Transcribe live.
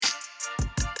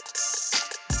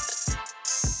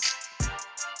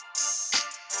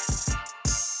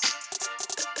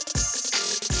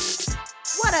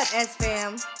up,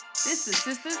 S-Fam? This is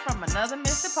Sisters from Another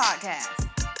Mr. Podcast.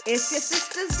 It's your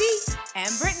sisters D. And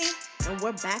Brittany. And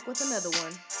we're back with another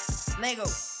one. Lego.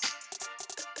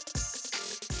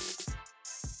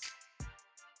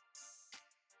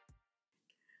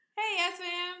 Hey,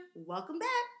 S-Fam. Welcome back.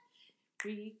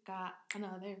 We got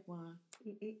another one.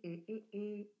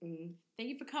 Thank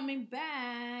you for coming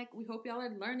back. We hope y'all are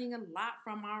learning a lot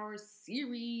from our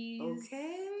series.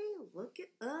 Okay, look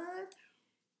at us.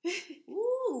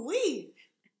 Ooh-wee.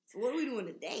 So what are we doing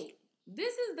today?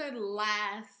 This is the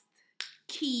last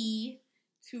key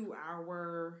to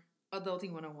our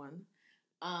Adulting 101.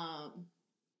 Balance.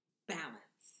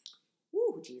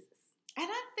 Ooh, Jesus. And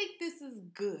I think this is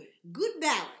good. Good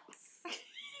balance.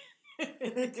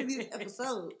 To this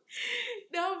episode.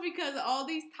 No, because all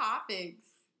these topics,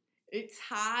 it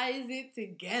ties it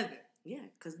together. Yeah,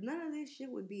 because none of this shit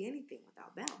would be anything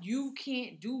without balance. You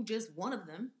can't do just one of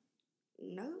them.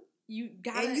 No. You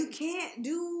gotta. And you can't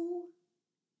do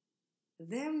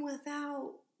them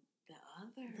without the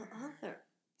other. The other.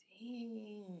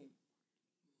 Dang.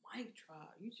 Mic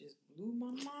drop. You just blew my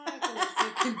mind for a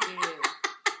second there.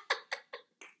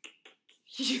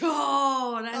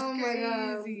 Yo, that's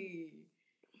crazy.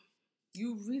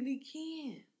 You really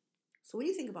can. So when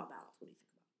you think about balance, what do you think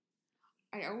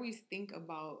about? I always think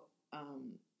about,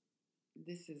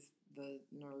 this is the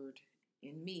nerd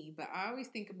in me, but I always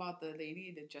think about the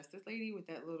lady, the justice lady with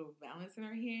that little balance in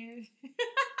her hand.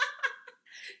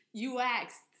 You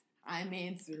asked, I'm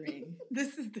answering.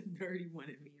 This is the nerdy one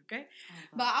in me, okay?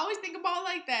 But I always think about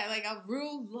like that, like a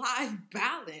real life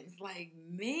balance. Like,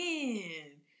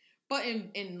 man. But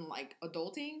in like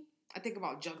adulting, I think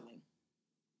about juggling.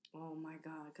 Oh my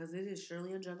God, because it is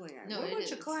surely a juggling act. No, we're a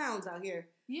bunch of clowns out here.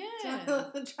 Yeah.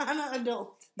 Trying to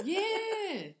adult.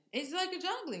 Yeah. It's like a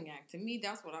juggling act. To me,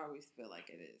 that's what I always feel like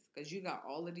it is. Because you got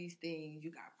all of these things.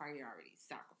 You got priorities,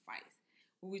 sacrifice.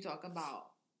 What we talk about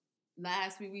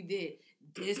last week, we did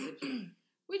discipline.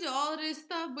 We did all of this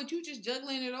stuff, but you just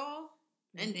juggling it all.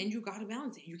 And then you got to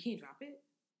balance it. You can't drop it.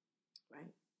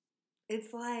 Right.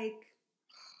 It's like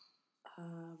a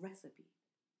recipe.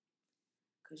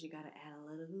 Because you got to add a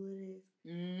little bit of this, a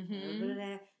little bit of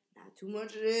that, not too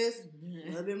much of this, a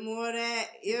little bit more of that,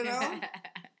 you know?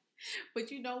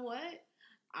 But you know what?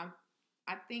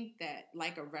 I think that,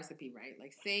 like a recipe, right?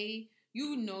 Like, say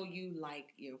you know you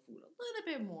like your food a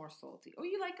little bit more salty, or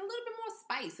you like a little bit more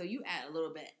spice, so you add a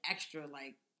little bit extra,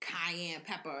 like cayenne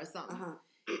pepper or something.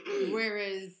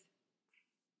 Whereas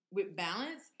with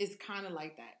balance, it's kind of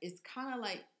like that. It's kind of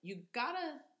like you got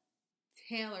to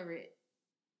tailor it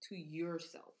to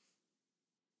yourself,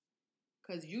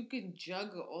 because you can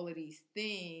juggle all of these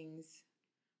things,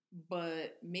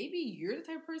 but maybe you're the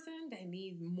type of person that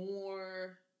needs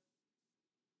more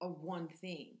of one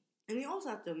thing. And you also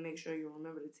have to make sure you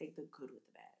remember to take the good with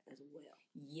the bad as well.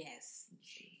 Yes.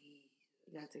 Jeez.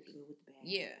 You gotta take the good with the bad.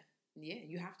 Yeah,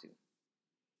 you have to,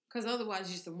 because otherwise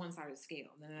it's just a one-sided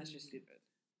scale. Then that's just stupid.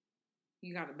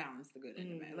 You gotta balance the good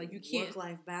and the bad. Like, you can't.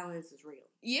 Work-life balance is real.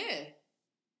 Yeah.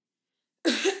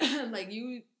 Like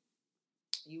you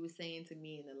were saying to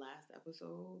me in the last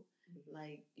episode,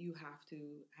 like, you have to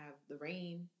have the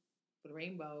rain for the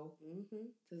rainbow.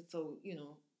 So you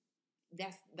know,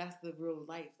 that's the real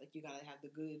life. Like, you gotta have the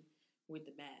good with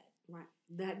the bad. Right.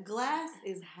 That glass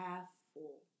is half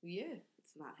full. Yeah.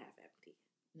 It's not half empty.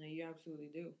 No, you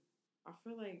absolutely do. I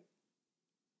feel like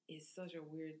it's such a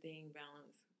weird thing,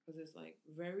 balance, because it's like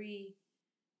very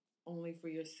only for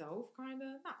yourself, kind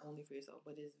of. Not only for yourself,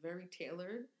 but it's very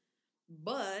tailored.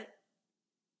 But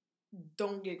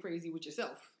don't get crazy with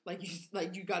yourself. Like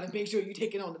you got to make sure you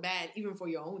take it on the bad, even for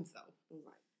your own self.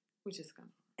 Right. Which is kind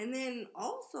of hard. And then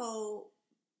also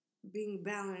being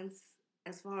balanced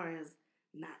as far as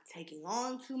not taking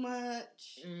on too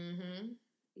much.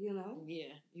 You know?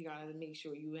 Yeah. You got to make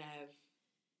sure you have.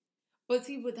 But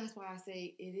that's why I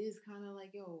say it is kind of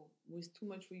like, yo, what's too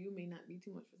much for you may not be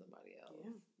too much for somebody else.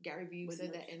 Yeah. Gary Vee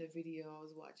said that in a video I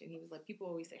was watching. He was like, people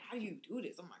always say, how do you do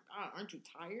this? I'm like, God, aren't you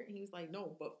tired? And he was like,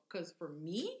 no, but because for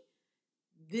me,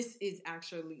 this is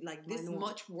actually, like, this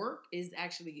much work is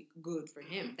actually good for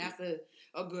him. That's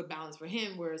a good balance for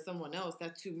him, whereas someone else,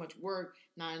 that's too much work,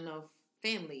 not enough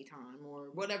family time, or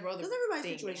whatever other thing. Because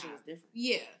everybody's situation is different.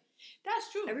 Yeah,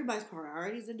 that's true. Everybody's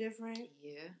priorities are different.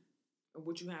 Yeah.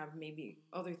 Would you have maybe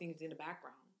other things in the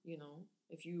background, you know?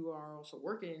 If you are also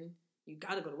working, you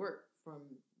got to go to work from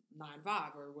 9 to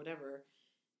 5 or whatever.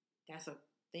 That's a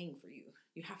thing for you.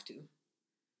 You have to.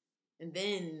 And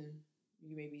then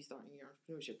you may be starting your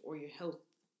entrepreneurship or your health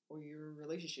or your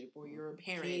relationship or you're a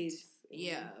parent. Kids.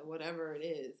 Yeah, whatever it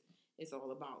is. It's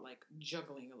all about, like,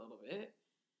 juggling a little bit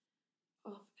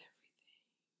of everything.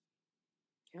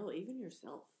 Hell, even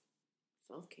yourself.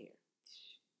 Self-care.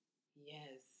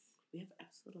 Yes. We have an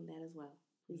episode on that as well.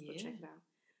 Please go Yeah. check it out.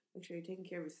 Make sure you're taking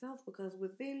care of yourself because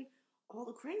within all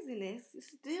the craziness, you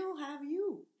still have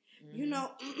you. You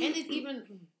know, and it's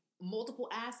even multiple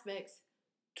aspects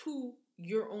to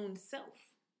your own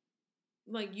self.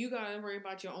 Like, you gotta worry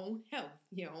about your own health,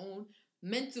 your own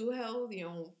mental health, your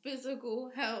own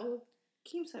physical health.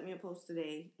 Keem sent me a post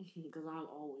today because I'm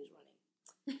always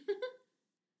running.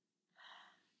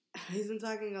 He's been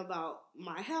talking about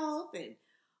my health and,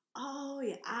 oh,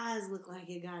 your eyes look like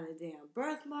you got a damn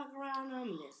birthmark around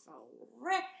them. They're so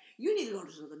red. You need to go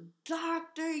to the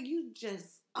doctor. You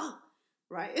just,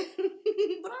 right?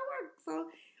 But I work,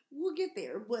 so we'll get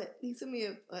there. But he sent me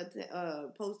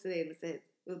a post today and it said,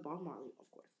 it was Bob Marley, of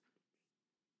course.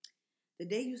 The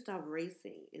day you stop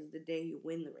racing is the day you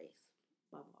win the race.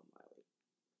 Bob Marley.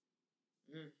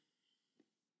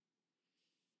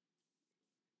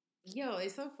 Yo,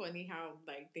 it's so funny how,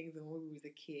 like, things when we was a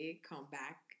kid come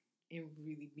back and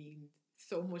really mean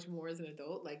so much more as an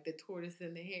adult. Like, the tortoise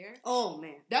and the hare. Oh,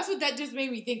 man. That's what that just made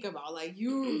me think about. Like,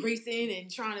 you racing and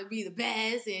trying to be the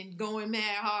best and going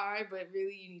mad hard, but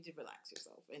really you need to relax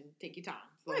yourself and take your time.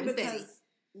 Right, because,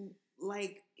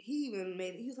 like, he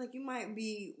was like, you might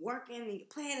be working and your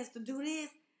plan is to do this,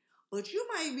 but you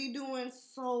might be doing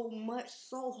so much,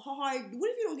 so hard. What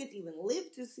if you don't get to even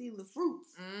live to see the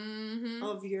fruits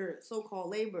of your so-called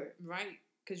labor? Right,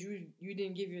 because you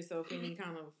didn't give yourself any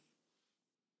kind of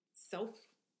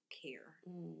self-care.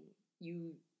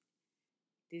 You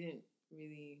didn't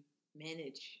really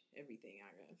manage everything,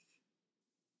 I guess.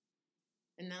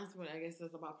 And that's what I guess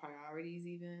it's about priorities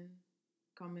even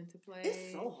come into play.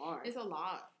 It's so hard. It's a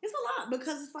lot. It's a lot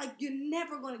because it's like you're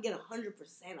never going to get 100%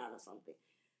 out of something.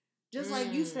 Just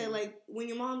like you said, like when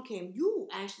your mom came, you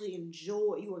actually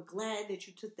you were glad that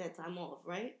you took that time off,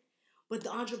 right? But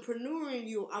the entrepreneur in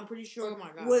you, I'm pretty sure,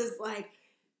 was like,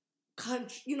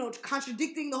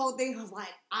 contradicting the whole thing. I was like,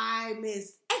 I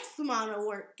missed X amount of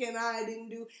work and I didn't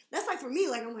do. That's like for me,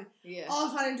 like I'm like, oh,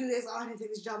 if I didn't do this, I didn't take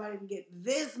this job, I didn't get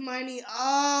this money,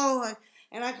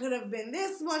 and I could have been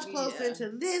this much closer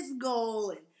to this goal,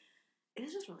 and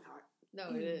it's just really hard. No,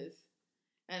 it is.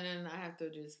 And then I have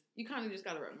to you kind of just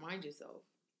got to remind yourself.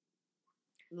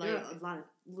 Like, there are a lot of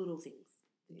little things.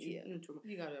 You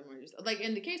got to remind yourself. Like,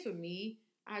 in the case with me,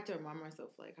 I had to remind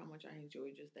myself, like, how much I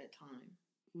enjoyed just that time.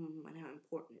 And how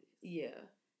important it is. Yeah.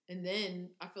 And then,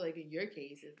 I feel like in your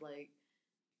case, it's like,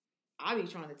 I be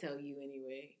trying to tell you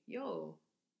anyway, yo,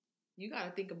 you got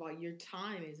to think about your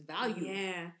time is valuable.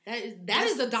 Yeah. That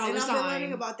is a dollar sign. And I've been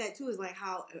learning about that, too, is like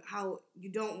how you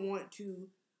don't want to...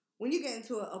 When you get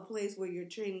into a place where you're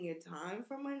trading your time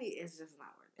for money, it's just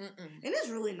not worth it. And it's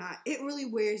really not. It really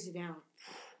wears you down.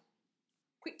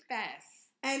 Quick, fast.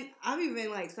 And I've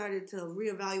even started to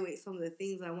reevaluate some of the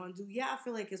things I want to do. Yeah, I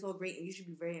feel like it's all great and you should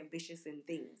be very ambitious in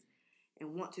things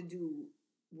and want to do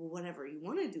whatever you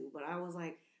want to do. But I was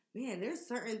like, man, there's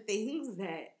certain things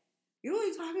that you're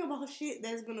only talking about shit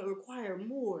that's going to require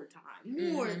more time,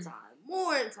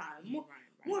 more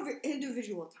of your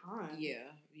individual time. Yeah,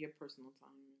 your personal time.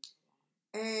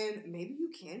 And maybe you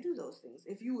can do those things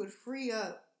if you would free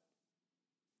up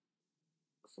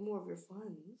some more of your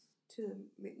funds to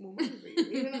make more money for you,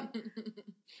 you know?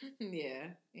 Yeah,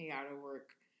 you gotta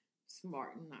work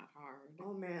smart and not hard.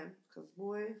 Oh man, because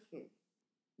boy,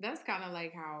 that's kind of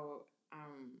like how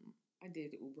I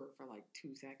did Uber for like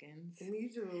 2 seconds. Me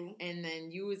too. And then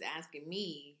you was asking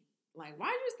me, like, why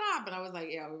did you stop? And I was like,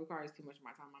 yeah, it requires too much of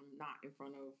my time. I'm not in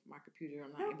front of my computer.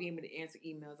 I'm not going to be able to answer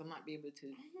emails. I'm not be able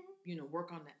to,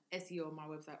 work on the SEO of my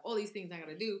website. All these things I got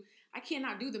to do. I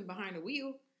cannot do them behind the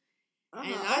wheel.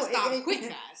 And I stopped quick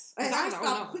fast. And I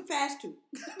stopped quick fast too.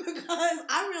 Because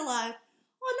I realized,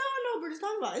 no, but it's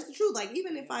talking about. It's the truth. Like,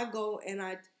 even if I go and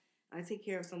I take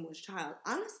care of someone's child,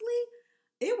 honestly,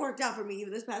 it worked out for me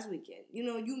even this past weekend.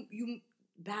 You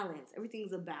balance.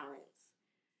 Everything's a balance.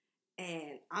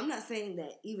 And I'm not saying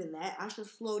that even that I should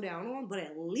slow down on, but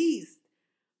at least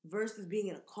versus being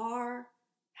in a car,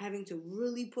 having to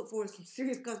really put forth some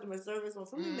serious customer service on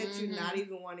something that you're not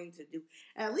even wanting to do.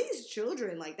 At least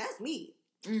children, that's me.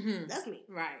 That's me.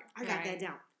 Right. I got that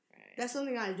down. Right. That's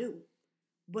something I do.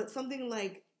 But something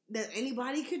like that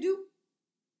anybody could do,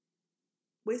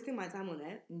 wasting my time on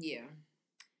that. Yeah.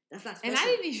 That's not special. And I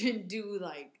didn't even do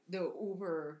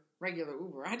the regular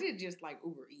Uber. I did just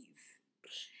Uber Eats.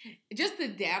 Just to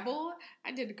dabble,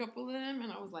 I did a couple of them,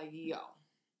 and I was like, yo,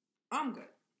 I'm good.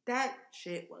 That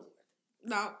shit wasn't worth it.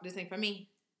 No, this ain't for me.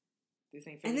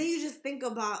 And then you just think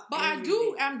about... But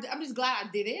everything. I'm just glad I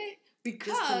did it,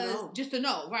 because... Just to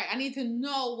know, right. I need to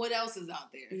know what else is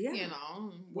out there. Yeah.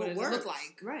 What does it look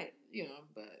like? Right. But, yeah,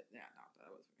 no,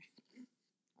 that was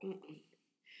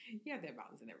You have to have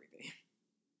balance in everything.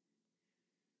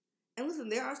 And listen,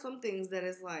 there are some things that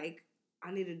it's like,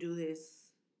 I need to do this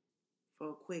for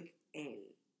a quick end.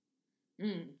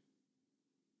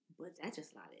 But that's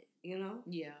just not it, you know?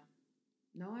 Yeah.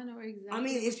 No, I know exactly. I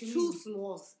mean, it's too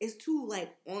small. It's too,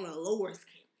 like, on a lower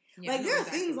scale. Yeah, like, there are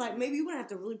things, like, maybe you're going to have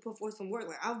to really put forth some work.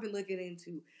 Like, I've been looking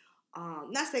into,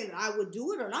 not saying that I would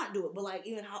do it or not do it, but, like,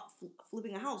 even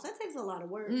flipping a house, that takes a lot of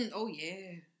work. Oh,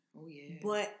 yeah. Oh, yeah.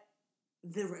 But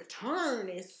the return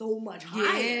is so much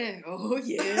higher. Oh,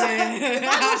 yeah. If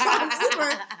I go shop and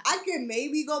flipper, I can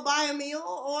maybe go buy a meal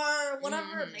or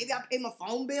whatever. Maybe I pay my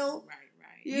phone bill. Right.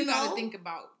 You got to think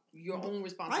about your own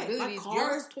responsibilities. Right. My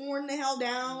car is torn the hell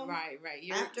down. Right.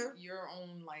 Your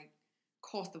own, like,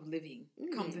 cost of living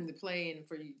comes into play, and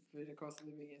for the cost of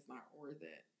living, it's not worth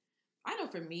it. I know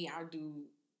for me, I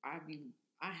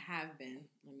have been,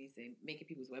 let me say, making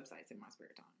people's websites in my spare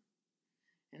time.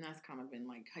 And that's kind of been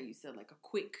like how you said, like a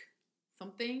quick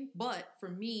something. But for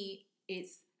me,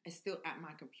 it's still at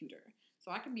my computer.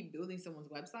 So I can be building someone's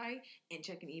website and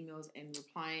checking emails and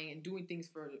replying and doing things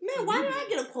for Man, why did I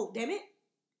get a quote, damn it?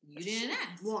 You didn't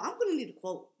ask. Well, I'm going to need a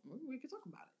quote. We can talk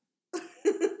about it.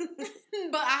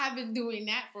 But I have been doing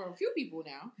that for a few people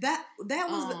now. That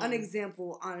was an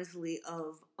example, honestly,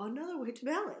 of another way to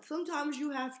balance. Sometimes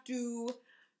you have to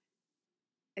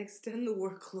extend the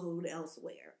workload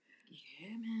elsewhere.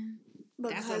 Yeah, man.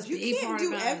 Because that's you can't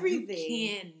do everything.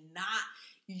 You cannot.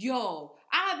 Yo,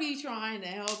 I be trying to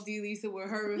help D-Lisa with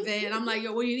her event. I'm like,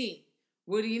 yo, what do you need?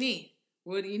 What do you need?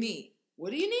 What do you need?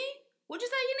 What do you need? What'd you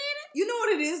say you needed? You know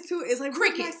what it is, too? It's like,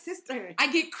 crickets. My sister.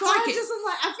 I get crickets. So I just was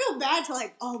like, I feel bad to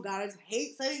like, oh, God, I just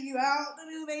hate sending you out to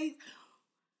do things.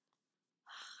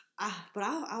 But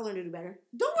I'll learn to do better.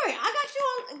 Don't worry. I got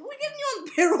you on, we're getting you on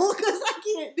payroll because I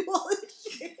can't do all this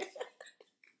shit.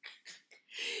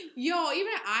 Yo,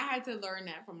 even I had to learn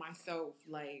that for myself.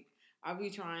 Like, I'll be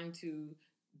trying to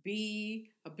be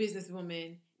a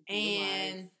businesswoman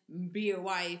and be a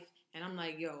wife. And I'm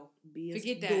like, yo,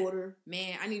 forget that. Daughter.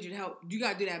 Man, I need your help. You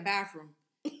got to do that bathroom.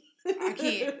 I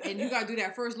can't. And you got to do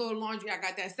that first load of laundry. I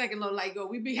got that second load. Like, yo,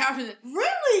 we be having it.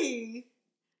 Really?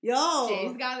 Yo.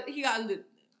 He got a little.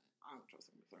 I don't trust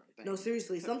him. Sorry. No,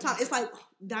 seriously. Sometimes it's like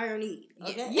dire need.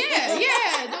 Okay?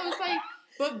 Yeah. No, it's like,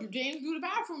 but James do the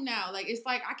bathroom now. Like, it's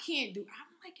like, I can't do.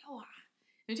 I'm like, yo.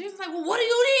 And James is like, well, what do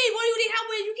you need? What do you need help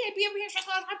with? You can't be up here stressed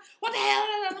all the time. What the hell?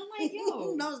 And I'm like,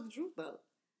 yo. No, it's the truth, though.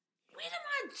 What am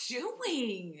I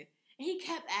doing? And he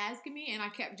kept asking me, and I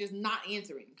kept just not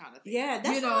answering, kind of thing. Yeah,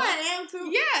 that's how I am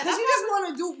too. Yeah, because you just want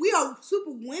to do. We are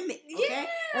super women, okay? Yeah.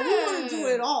 And we want to do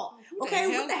it all. Okay,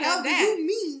 what the hell do you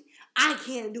mean I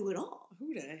can't do it all?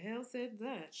 Who the hell said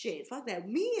that? Shit, fuck that.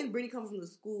 Me and Brittany come from the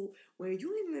school where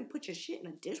you didn't even put your shit in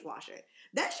a dishwasher.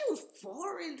 That shit was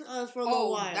foreign to us for a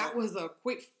little while. That was a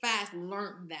quick, fast,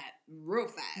 learned that real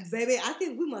fast. Baby, I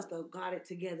think we must have got it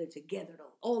together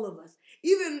though. All of us.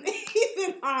 Even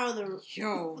our other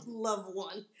loved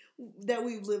one that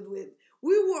we've lived with.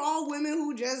 We were all women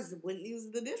who just wouldn't use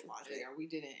the dishwasher. Yeah, we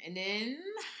didn't. And then...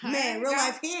 Man, real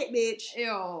life hit, bitch.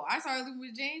 Yo, I started living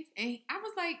with James, and I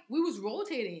was like, we was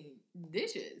rotating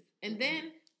dishes. And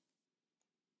then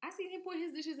I seen him put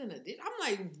his dishes in a dish.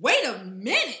 I'm like, wait a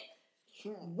minute.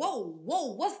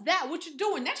 Whoa, what's that? What you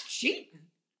doing? That's cheating.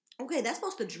 Okay, that's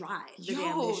supposed to dry.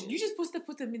 Yo, you just supposed to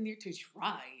put them in there to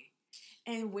dry.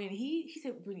 And when he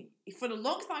said, for the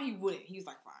longest time he wouldn't. He was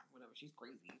like, fine, whatever. She's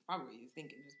crazy. Probably he's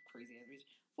thinking just crazy ass bitch.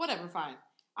 Whatever, fine.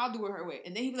 I'll do it her way.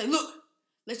 And then he'd be like, look,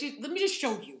 let me just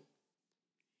show you.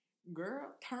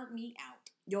 Girl, turn me out.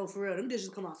 Yo, for real, them dishes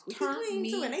come out squeaky clean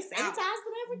too, and they sanitized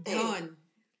and everything. Done.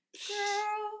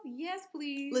 Girl, yes,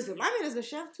 please. Listen, my man is a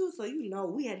chef too, so you know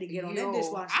we had to get on that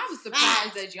dishwasher. I was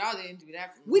surprised that y'all didn't do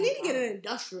that for me. We need to get an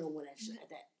industrial one like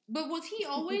that. But was he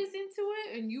always into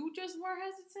it, and you just were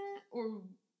hesitant, or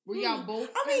were y'all both?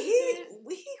 I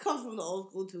mean, he comes from the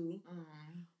old school too,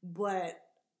 but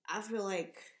I feel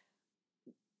like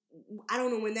I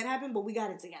don't know when that happened, but we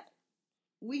got it together.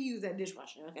 We use that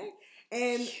dishwasher, okay?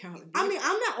 And I mean,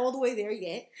 I'm not all the way there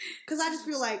yet because I just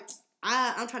feel like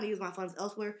I'm trying to use my funds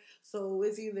elsewhere. So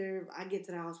it's either I get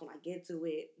to the house when I get to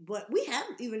it, but we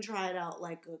haven't even tried out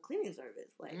like a cleaning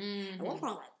service. Like at one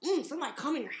point, I'm like, somebody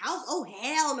come in your house? Oh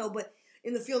hell no! But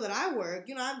in the field that I work,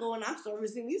 you know, I go and I'm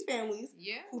servicing these families.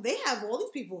 Yeah, who they have all these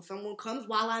people. Someone comes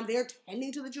while I'm there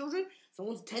tending to the children.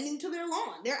 Someone's tending to their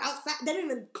lawn. They're outside. They don't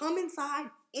even come inside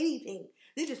anything.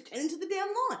 They just tend to the damn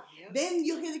lawn. Yep. Then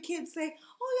you'll hear the kids say,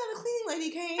 oh yeah, the cleaning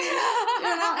lady came.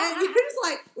 You know, and you're just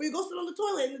like, when you go sit on the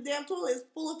toilet and the damn toilet is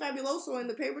full of Fabuloso and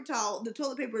the paper towel, the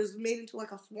toilet paper is made into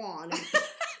like a swan.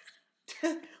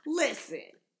 Listen,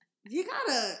 you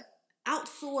gotta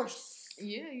Outsource.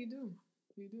 Yeah, you do.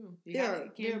 You do.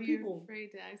 There are people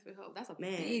afraid to ask for help. That's a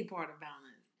Man. big part of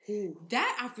balance. Ooh.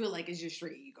 That I feel like is just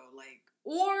straight ego, like,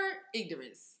 or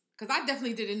ignorance. Because I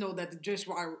definitely didn't know that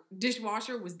the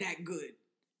dishwasher was that good.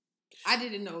 I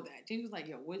didn't know that. James was like,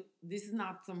 yo, what? This is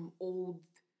not some old,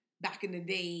 back in the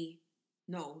day.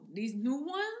 No, these new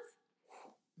ones,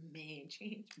 man,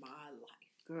 changed my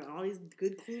life. Girl, all these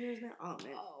good cleaners now. Oh,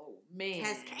 man. Oh, man.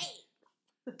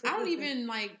 Cascade. I don't even,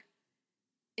 like,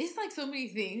 it's like so many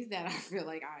things that I feel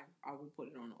like I would put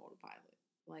it on autopilot.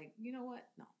 Like, you know what?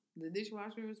 No. The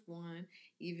dishwasher is one.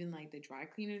 Even like the dry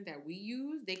cleaner that we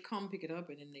use, they come pick it up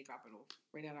and then they drop it off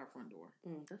right at our front door.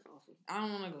 That's awesome. I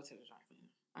don't want to go to the dry cleaner.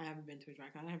 I haven't been to a dry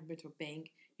cleaner. I haven't been to a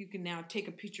bank. You can now take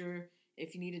a picture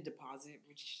if you need a deposit,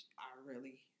 which I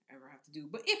rarely ever have to do.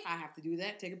 But if I have to do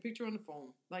that, take a picture on the phone.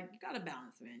 Like, you got to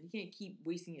balance, man. You can't keep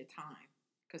wasting your time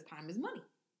because time is money.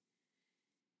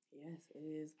 Yes, it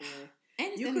is, boy.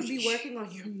 And you could be working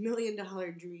on your $1 million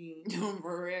dream. No,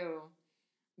 for real.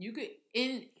 You could,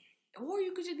 or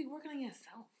you could just be working on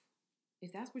yourself.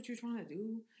 If that's what you're trying to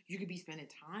do, you could be spending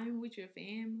time with your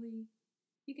family.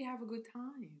 You could have a good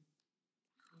time.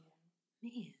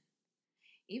 Yeah. Man.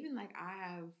 Even like I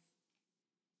have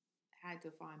had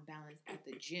to find balance at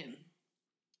the gym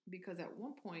because at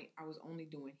one point I was only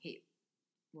doing HIIT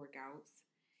workouts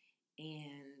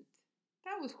and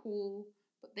that was cool.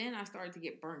 But then I started to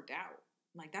get burnt out.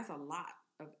 Like, that's a lot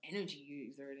of energy you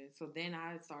exerted. So then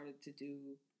I started to do,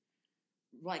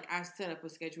 like, I set up a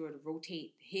schedule to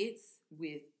rotate hits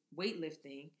with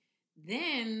weightlifting.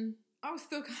 Then I was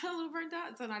still kind of a little burnt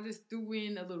out. So I just threw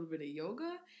in a little bit of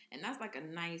yoga. And that's, like, a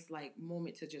nice, like,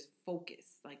 moment to just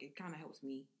focus. Like, it kind of helps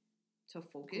me to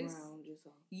focus. Ground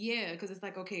yourself. Yeah, because it's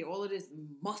like, okay, all of this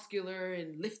muscular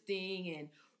and lifting and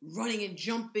running and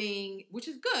jumping, which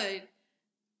is good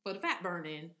for the fat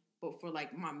burning, but for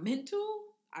like my mental,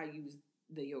 I use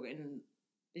the yoga, and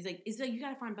it's like you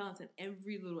gotta find balance in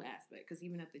every little aspect. Because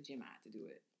even at the gym, I had to do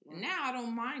it, and now I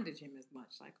don't mind the gym as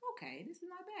much. Like, okay, this is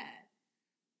not bad.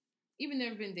 Even there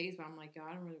have been days where I'm like, yo,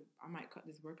 I might cut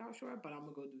this workout short, but I'm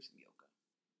gonna go do some yoga,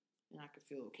 and I could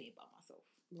feel okay about myself.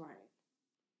 Right,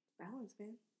 balance,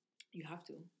 man. You have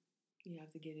to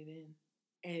get it in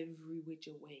every which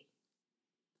way.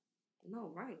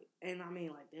 No, right, and I mean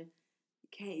like that.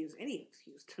 Can't use any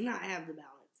excuse to not have the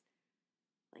balance.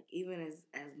 Like, even as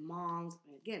moms,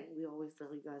 again, we always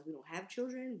tell you guys we don't have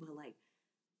children, but like,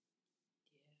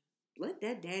 let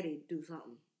that daddy do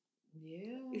something.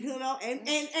 Yeah, you know, and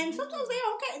sometimes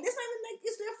they're okay. This ain't like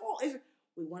it's their fault.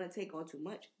 We want to take on too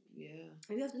much. Yeah,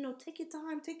 and you have to know, take your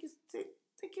time, take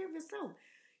care of yourself.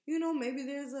 You know, maybe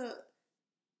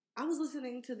I was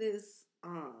listening to this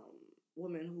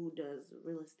woman who does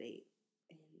real estate,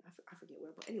 and I forget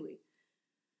where, but anyway.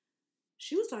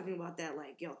 She was talking about that,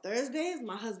 like, yo, Thursdays,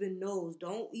 my husband knows.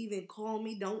 Don't even call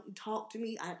me. Don't talk to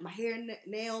me. My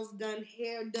nails done,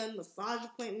 hair done, massage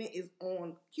appointment is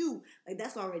on cue. Like,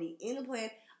 that's already in the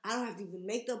plan. I don't have to even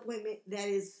make the appointment. That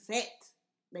is set.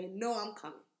 They know I'm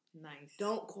coming. Nice.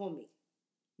 Don't call me.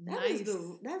 Nice.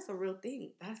 That's a real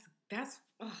thing. That's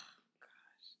oh gosh.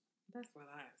 That's what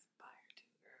I aspire to,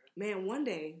 girl. Man, one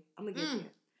day, I'm going to get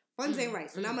there. Funds ain't right.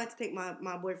 So now I'm about to take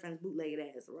my boyfriend's bootlegged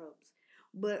ass rubs.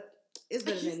 But it's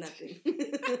better than nothing.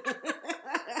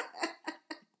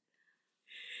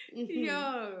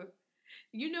 Yo,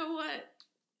 you know what?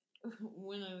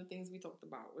 One of the things we talked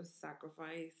about was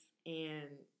sacrifice. And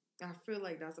I feel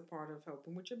like that's a part of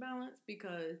helping with your balance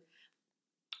because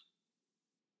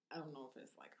I don't know if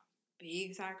it's like a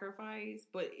big sacrifice,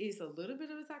 but it's a little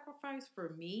bit of a sacrifice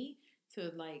for me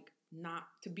to like not,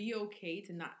 to be okay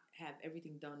to not have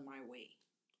everything done my way.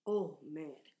 Oh,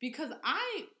 man. Because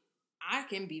I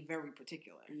can be very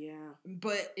particular. Yeah.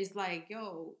 But it's like,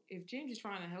 yo, if James is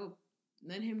trying to help,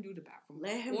 let him do the bathroom.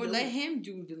 Let him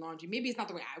do the laundry. Maybe it's not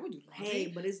the way I would do laundry.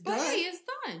 Hey, but it's done. But hey, it's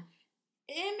done.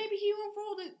 And maybe he won't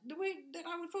fold it the way that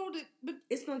I would fold it. But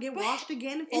it's going to get washed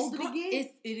again and folded again.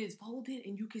 It is folded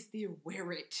and you can still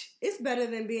wear it. It's better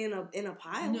than being in a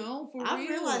pile. No, for real. I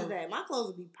realized that. My clothes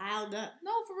would be piled up.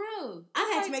 No, for real.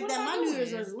 I had to make that my New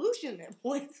Year's resolution at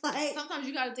points. Like, sometimes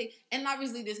you got to take, and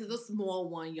obviously this is a small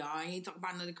one, y'all. I ain't talking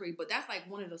about another crazy, but that's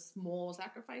like one of the small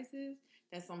sacrifices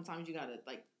that sometimes you got to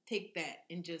like take that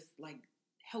and just like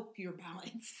help your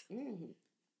balance. Mm-hmm.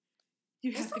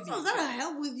 You have sometimes that'll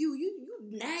help with you. You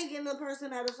nagging the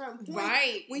person at a certain point.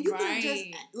 Right. When you can just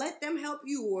let them help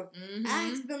you or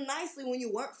ask them nicely when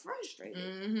you weren't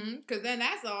frustrated. Because then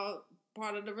that's all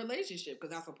part of the relationship. Because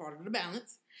that's a part of the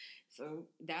balance. So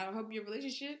that'll help your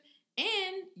relationship.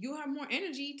 And you have more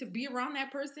energy to be around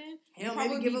that person. Hell,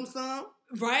 maybe give them some.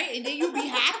 Right? And then you'll be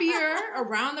happier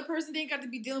around the person. They ain't got to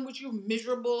be dealing with you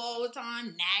miserable all the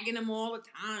time, nagging them all the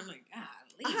time. Like,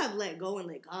 golly. I have let go and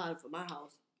let God for my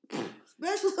house.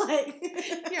 Especially like...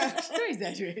 yeah, don't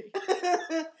exaggerate.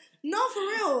 No, for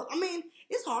real. I mean,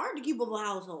 it's hard to keep up a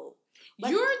household.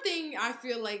 Like, your thing, I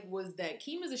feel like, was that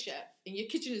Kima's a chef, and your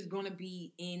kitchen is going to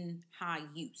be in high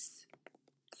use.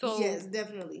 So yes,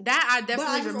 definitely. That I definitely but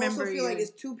I just remember. Also feel like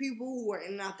it's two people who are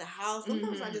in and out the house.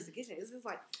 Sometimes not just the kitchen. It's just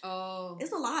like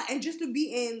it's a lot, and just to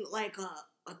be in like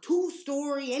a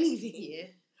 2-story anything. Yeah.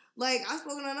 Like I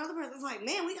spoke to another person. It's like,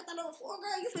 man, we got that other floor,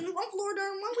 girl. You finished one floor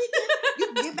during one weekend. You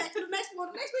can get back to the next floor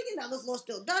the next weekend. Now the floor's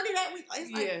still dirty that week.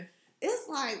 It's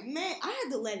like, man, I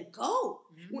had to let it go.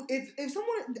 Mm-hmm. If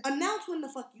someone announce when the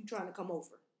fuck you trying to come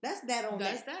over, that's that on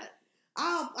that. That's that.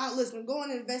 I'll listen. Go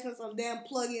and invest in some damn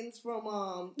plugins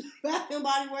from Bath and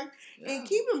Body Works and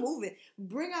keep it moving.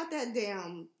 Bring out that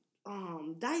damn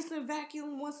Dyson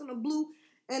vacuum once in a blue,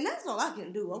 and that's all I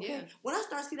can do. Okay, when I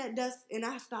start to see that dust and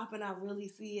I stop and I really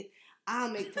see it,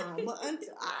 I'll make time. But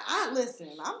until I listen,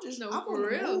 I'm on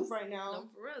the move right now. No,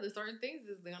 for real. There's certain things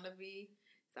that's gonna be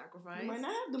sacrificed. You might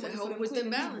not have the money to help with the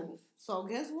balance. People. So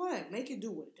guess what? Make it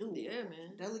do what it do. Yeah,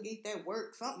 man. Delegate that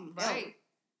work. Something right. Else.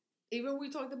 Even we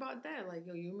talked about that, like,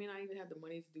 yo, you may not even have the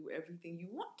money to do everything you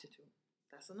want to do.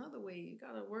 That's another way. You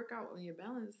gotta work out on your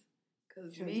balance.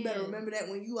 Cause you better remember that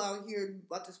when you out here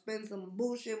about to spend some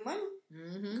bullshit money,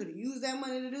 could have used that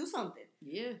money to do something.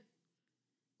 Yeah.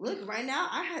 Look, right now,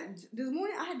 this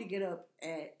morning I had to get up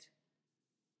at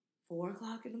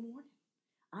 4:00 in the morning.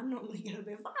 I normally get up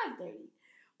at 5:30,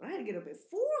 but I had to get up at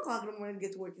 4:00 in the morning to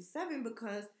get to work at 7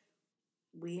 because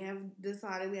we have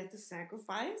decided we have to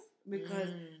sacrifice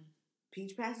because.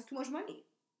 Peach Pass is too much money.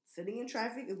 Sitting in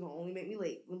traffic is going to only make me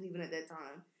late. We're leaving at that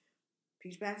time.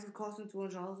 Peach Pass is costing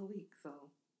 $200 a week,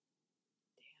 so.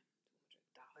 Damn,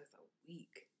 $200 a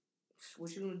week.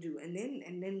 What you going to do? And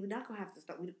then we're not going to have to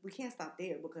stop. We can't stop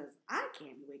there because I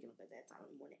can't be waking up at that time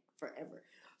in the morning forever.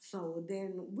 So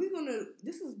then we're going to,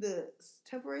 this is the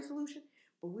temporary solution,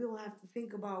 but we'll have to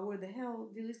think about where the hell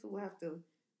Delisa will have to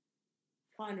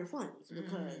find her funds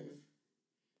because...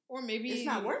 Or maybe it's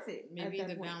not worth it. Maybe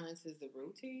the balance is the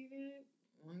rotated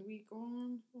 1 week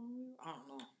on, 1 week. I don't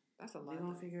know. That's a lot. We're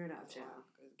gonna figure it out, child.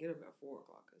 Get up at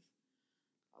 4:00 is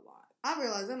a lot. I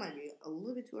realize that might be a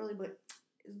little bit too early, but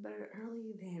it's better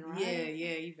early than right.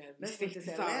 Yeah. You better be safe than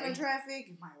sorry. Atlanta traffic.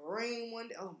 It might rain one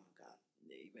day. Oh my god.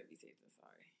 Yeah, you better be safe than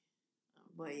sorry.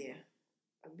 But yeah,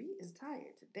 Abby is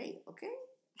tired today. Okay.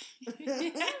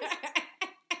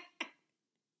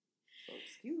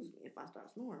 Excuse me if I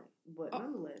start snoring, but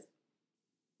nonetheless.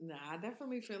 Nah, I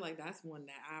definitely feel like that's one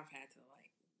that I've had to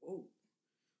like, whoa,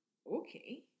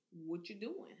 okay, what you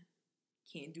doing?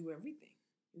 Can't do everything.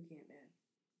 You can't, man.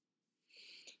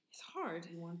 It's hard.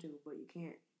 You want to, but you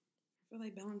can't. I feel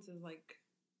like balance is like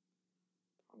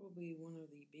probably one of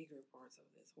the bigger parts of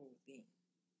this whole thing.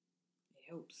 It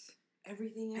helps.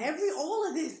 Everything else. All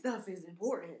of this stuff is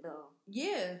important, though.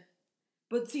 Yeah.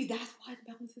 But see, that's why the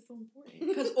balance is so important.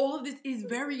 Because all of this is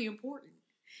very important.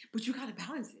 But you got to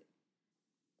balance it.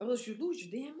 Or else you lose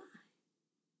your damn mind.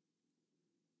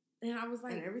 And I was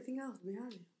like... And everything else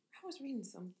behind it. I was reading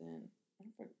something. I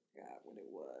forgot what it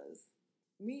was.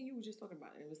 Me and you were just talking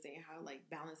about it. It was saying how, like,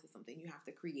 balance is something you have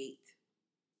to create.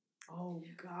 Oh,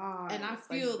 God. And I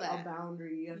feel like that. A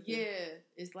boundary. Yeah.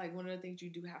 It's like one of the things you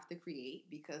do have to create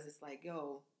because it's like,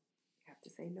 yo... have to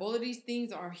say no. All of these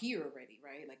things are here already,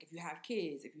 right? Like if you have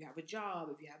kids, if you have a job,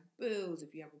 if you have bills,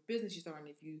 if you have a business you're starting,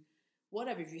 if you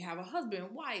have a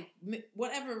husband, wife,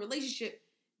 whatever relationship,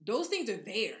 those things are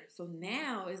there. So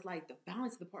now it's like the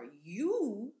balance of the part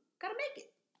you gotta make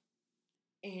it.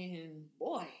 And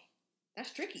boy,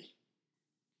 that's tricky.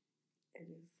 It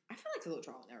is. I feel like it's a little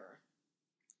trial and error.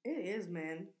 It is,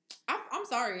 man. I'm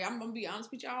sorry. I'm going to be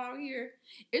honest with y'all out here.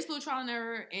 It's a little trial and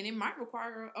error, and it might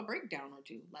require a breakdown or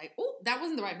two. Like, oh, that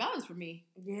wasn't the right balance for me.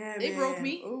 Yeah, It broke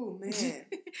me. Oh, man.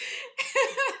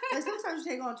 Like, sometimes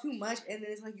you take on too much, and then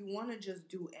it's like you want to just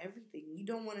do everything. You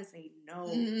don't want to say no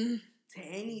to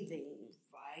anything.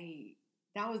 Right.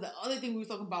 That was the other thing we were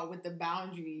talking about with the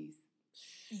boundaries.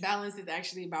 Balance is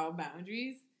actually about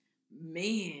boundaries.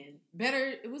 Man.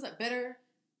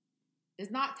 It's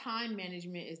not time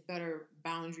management, it's better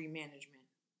boundary management.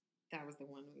 That was the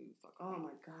one we was talking about. Oh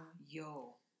my God.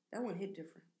 Yo. That one hit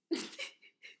different.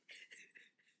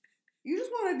 You just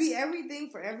want to be everything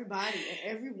for everybody and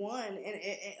everyone, and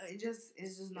it's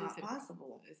just not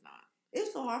possible. It's not.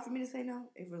 It's so hard for me to say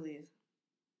no. It really is.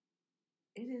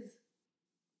 It is.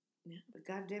 Yeah. But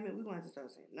God damn it, we're going to have to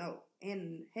start saying no.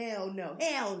 And hell no.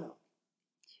 Hell no.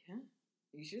 Yeah.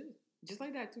 You should. Just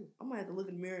like that, too. I might have to look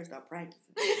in the mirror and start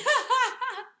practicing.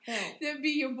 Hell. That be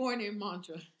your morning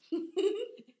mantra.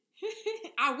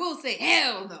 I will say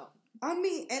hell no. I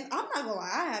mean, and I'm not gonna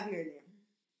lie, I have here and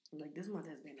there. Like, this month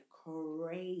has been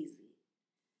crazy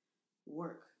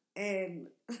work. And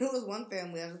there was one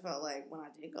family I just felt like when I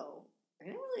did go, they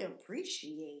didn't really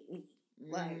appreciate me.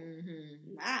 Like,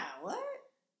 nah, what?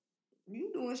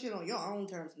 You doing shit on your own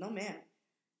terms. No, ma'am.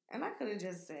 And I could have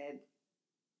just said,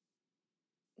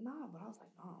 nah, but I was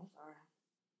like, no, I'm sorry.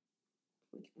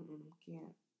 We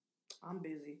can't. I'm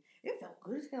busy. It felt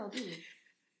good as hell, too.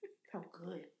 Felt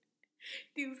good.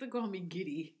 They used to call me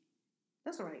giddy.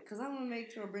 That's all right, because I'm going to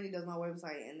make sure Brittany does my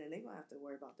website, and then they're going to have to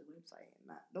worry about the website.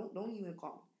 And don't even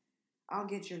call me. I'll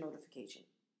get your notification.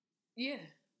 Yeah.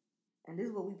 And this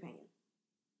is what we paying.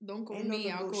 Don't call me,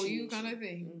 I'll call you kind of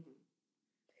thing. Mm-hmm.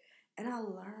 And I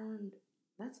learned,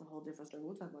 that's a whole different story.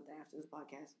 We'll talk about that after this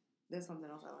podcast. There's something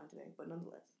else I learned today, but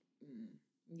nonetheless.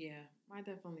 Yeah, I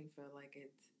definitely feel like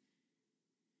it's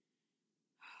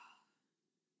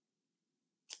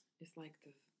like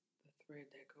the thread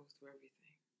that goes through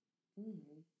everything.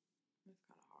 Mm-hmm. It's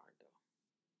kind of hard, though.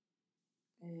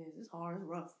 It is. It's hard. It's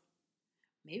rough.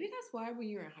 Maybe that's why when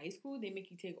you're in high school, they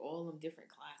make you take all them different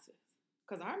classes.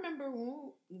 Because I remember when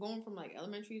we were going from, like,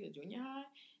 elementary to junior high,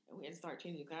 and we had to start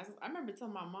changing classes. I remember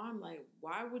telling my mom, like,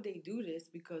 why would they do this?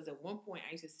 Because at one point,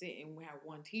 I used to sit and we had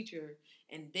one teacher,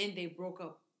 and then they broke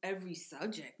up every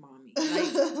subject, mommy.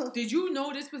 Like, did you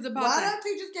know this was about why don't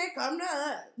teachers can't come to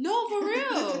us? No, for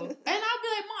real. And I'll be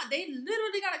like, Mom, they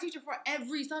literally got a teacher for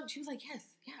every subject. She was like, yes,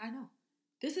 yeah, I know.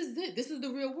 This is it. This is the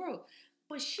real world.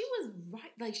 But she was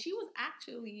right. Like, she was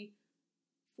actually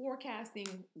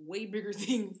forecasting way bigger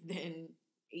things than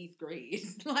 8th grade.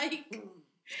 Like,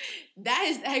 that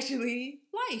is actually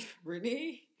life,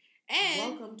 Brittany.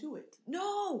 And welcome to it.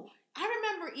 No, I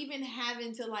remember even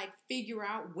having to, like, figure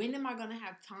out when am I going to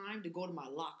have time to go to my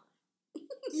locker.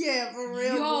 Yeah, for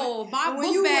real. Yo, my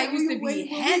book bag used to be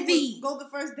heavy. Go the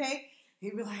first day,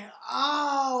 he'd be like,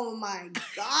 oh my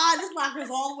God, this locker's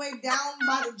all the way down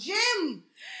by the gym.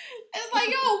 It's like,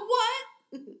 yo,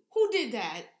 what? Who did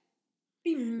that?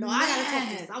 No, I gotta talk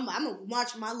to this. I'm gonna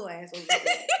march my little ass over there.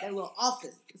 That little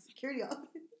office, the security office.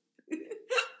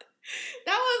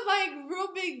 That was like real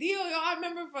big deal, yo. I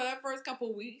remember for that first couple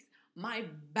of weeks, my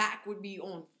back would be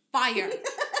on fire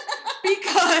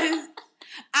because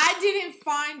I didn't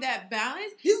find that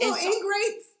balance. These little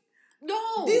ingrates.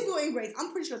 No, these little ingrates.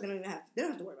 I'm pretty sure they don't even have. They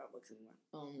don't have to worry about books anymore.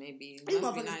 Oh, maybe. These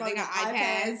motherfuckers They got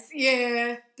iPads.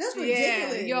 Yeah, that's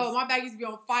ridiculous. Yeah. Yo, my back used to be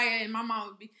on fire, and my mom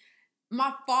would be.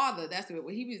 My father, that's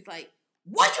what he was like.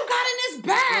 What you got in this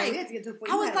bag? Yeah, to get to the point.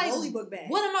 I was like, holy book bag.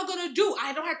 What am I gonna do?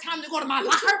 I don't have time to go to my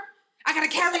locker. I gotta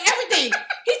carry everything.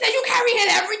 He said, you carrying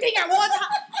everything at one time?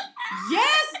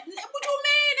 Yes. What you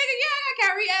mean, nigga? Yeah, I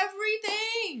carry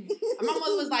everything. And my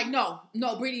mother was like, no,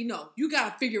 Brittany, no. You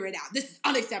gotta figure it out. This is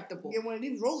unacceptable. Get one of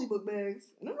these rolly book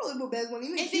bags. And them rolly book bags weren't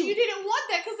even cute. Then you didn't want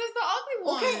that because it's the ugly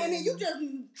one. Okay, and then you just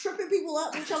tripping people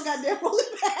up with your goddamn rolly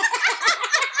bag.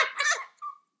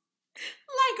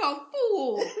 Like a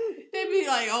fool. They'd be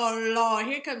like, oh, Lord,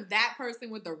 here comes that person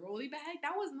with the rolly bag.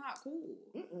 That was not cool.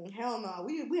 Hell no.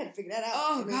 We had to figure that out.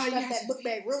 Oh, God. Strap that book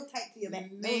bag real tight to your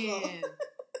back. Man.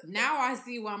 Now I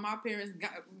see why my parents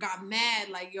got mad.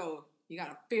 Like, yo, you got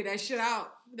to figure that shit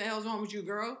out. What the hell's wrong with you,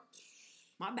 girl?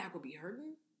 My back would be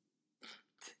hurting.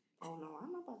 Oh, no. I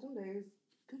don't know about them days.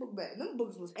 Them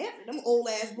books was heavy. Them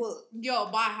old-ass books. Yo,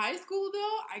 by high school,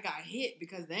 though, I got hit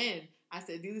because then I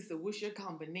said, Lisa, what's your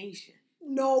combination?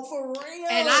 No, for real.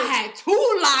 And I had 2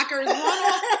 lockers, one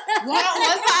on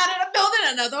one side of the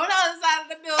building, another on the other side of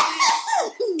the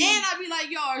building. And I'd be like,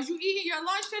 yo, are you eating your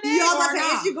lunch today? Yo, or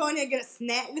not? You go in there and get a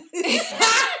snack.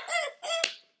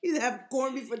 You have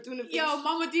corned beef or tuna fish. Yo,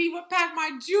 Mama D would pack my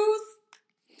juice.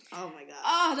 Oh my God.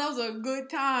 Oh, those are good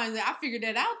times. I figured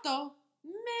that out though.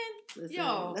 Man, listen,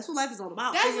 yo. That's what life is all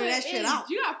about. That's Figure that shit out.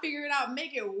 You gotta figure it out,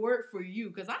 make it work for you,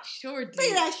 because I sure did.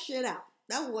 Figure that shit out.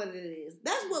 That's what it is.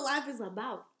 That's what life is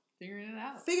about. Figuring it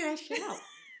out. Figure that shit out.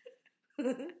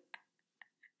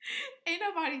 Ain't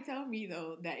nobody tell me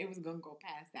though that it was gonna go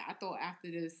past that. I thought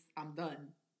after this, I'm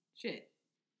done. Shit.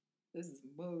 This is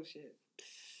bullshit.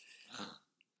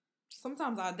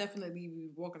 Sometimes I definitely be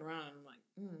walking around and I'm like,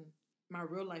 my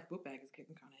real life book bag is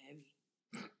getting kind of heavy.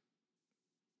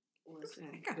 Listen,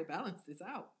 I gotta balance this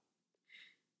out.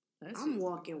 I'm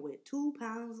walking with 2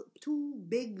 pounds, 2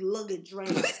 big luggage right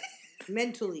now.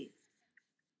 Mentally.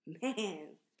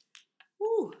 Man.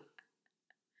 Woo.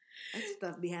 That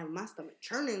stuff be having my stomach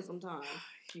churning sometimes.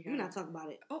 We're not talking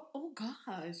about it. Oh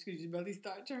gosh. Could your belly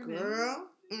start churning? Girl.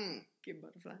 Get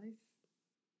butterflies.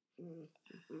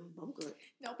 I'm good.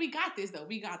 No, we got this though.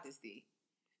 We got this, D.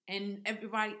 And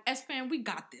everybody, S-Fam, we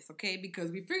got this, okay?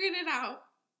 Because we figured it out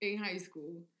in high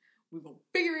school. We're going to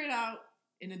figure it out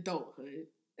in adulthood.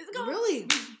 It's gonna, really?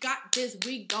 We got this.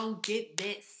 We gonna get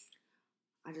this.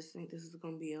 I just think this is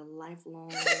going to be a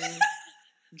lifelong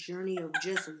journey of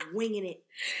just winging it.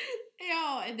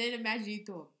 Yo, and then imagine you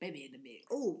throw a baby in the mix.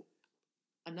 Ooh.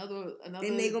 Another.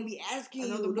 Then they're going to be asking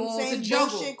you the same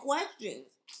bullshit questions.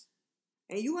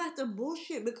 And you have to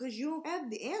bullshit because you don't have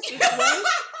the answers, Sway.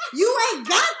 You ain't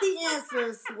got the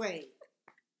answers, Sway.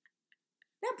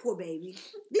 That poor baby.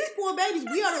 These poor babies,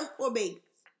 we are those poor babies.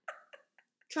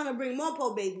 Trying to bring more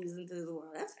poor babies into this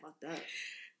world. That's fucked up.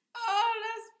 Oh,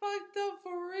 that's fucked up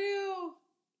for real.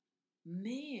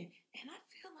 Man, and I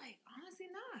feel like, honestly,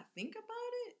 now I think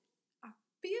about it, I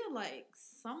feel like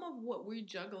some of what we're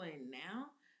juggling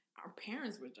now, our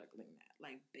parents were juggling that.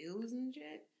 Like bills and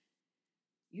shit.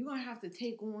 You're going to have to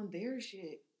take on their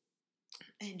shit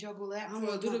and juggle that for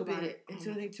a little bit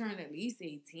until they turn at least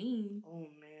 18. Oh,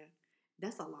 man.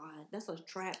 That's a lie. That's a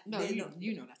trap. No,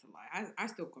 you know that's a lie. I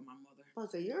still call my mother. Oh,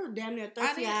 so you're a damn near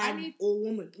 30-year-old old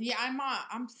woman. Yeah,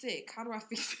 I'm sick. How do I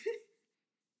fix it?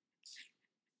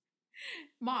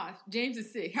 Ma, James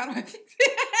is sick. How do I fix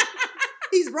it?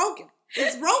 He's broken.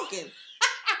 It's broken.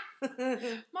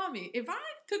 Mommy, if I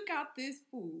took out this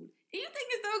food, do you think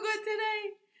it's so good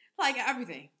today? Like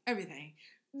everything.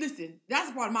 Listen, that's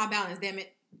a part of my balance, damn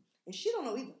it. And she don't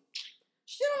know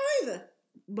either.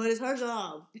 But it's her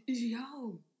job.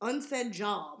 Yo. Unsaid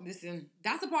job. Listen,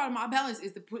 that's a part of my balance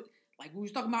is to put, like we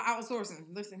was talking about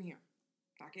outsourcing. Listen here.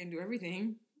 I can't do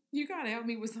everything. You gotta help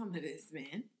me with some of this,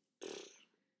 man.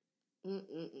 Man,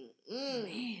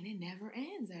 it never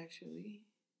ends, actually.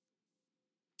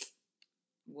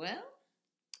 Well,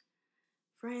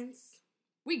 friends,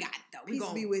 we got it, though. Peace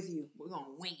be with you. We're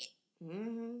gonna wing it.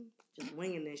 Mm-hmm. Just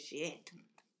winging this shit.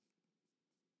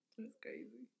 That's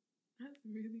crazy. That's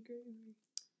really crazy.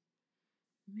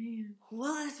 Man.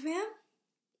 Well, S-Fam,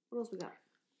 what else we got?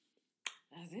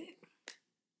 That's it.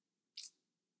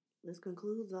 This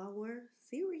concludes our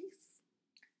series.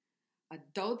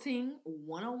 Adulting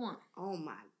 101. Oh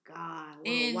my God. What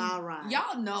a wild ride.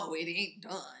 Y'all know it ain't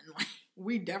done. Like,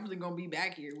 we definitely gonna be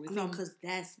back here with some. Because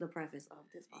that's the preface of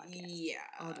this podcast. Yeah.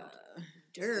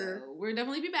 So we'll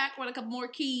definitely be back with a couple more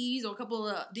keys or a couple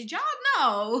of. Did y'all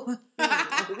know?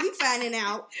 We finding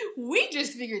out. We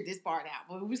just figured this part out,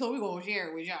 so we're gonna share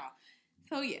it with y'all.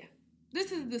 So yeah,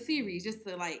 this is the series, just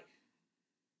to like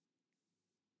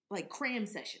cram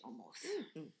session almost.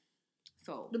 Mm-hmm.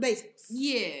 So the basics.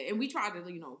 Yeah, and we try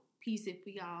to piece it for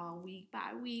y'all week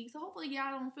by week. So hopefully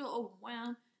y'all don't feel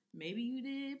overwhelmed. Maybe you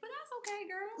did, but that's okay,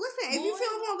 girl. Listen, if you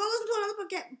feel wrong, go listen to another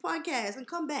podcast and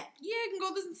come back. Yeah, you can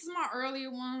go listen to some of my earlier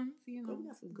ones, We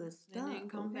got some good stuff. And then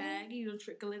come back,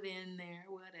 trickle it in there,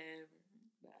 whatever.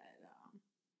 But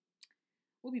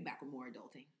we'll be back with more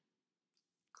adulting.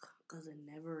 Because it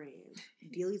never ends.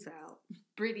 Dealey's out.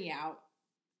 Brittany out.